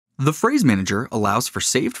The Phrase Manager allows for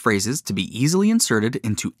saved phrases to be easily inserted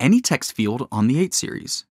into any text field on the 8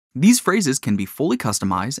 series. These phrases can be fully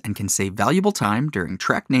customized and can save valuable time during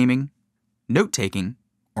track naming, note-taking,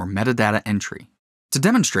 or metadata entry. To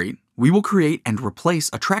demonstrate, we will create and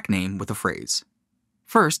replace a track name with a phrase.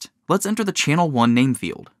 First, let's enter the Channel 1 name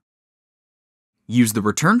field. Use the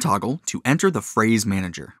Return toggle to enter the Phrase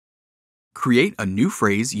Manager. Create a new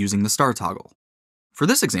phrase using the star toggle. For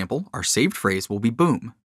this example, our saved phrase will be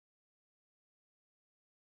boom.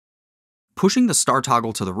 Pushing the star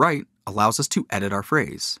toggle to the right allows us to edit our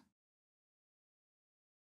phrase.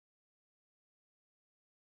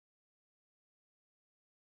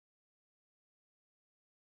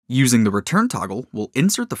 Using the Return toggle, we'll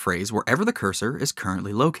insert the phrase wherever the cursor is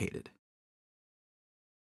currently located.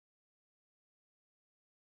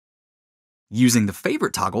 Using the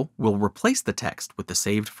Favorite toggle, we'll replace the text with the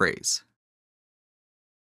saved phrase.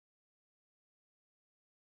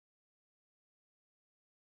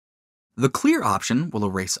 The Clear option will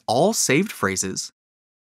erase all saved phrases,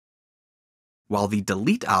 while the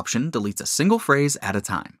Delete option deletes a single phrase at a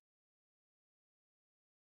time.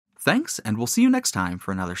 Thanks, and we'll see you next time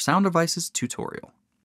for another Sound Devices tutorial.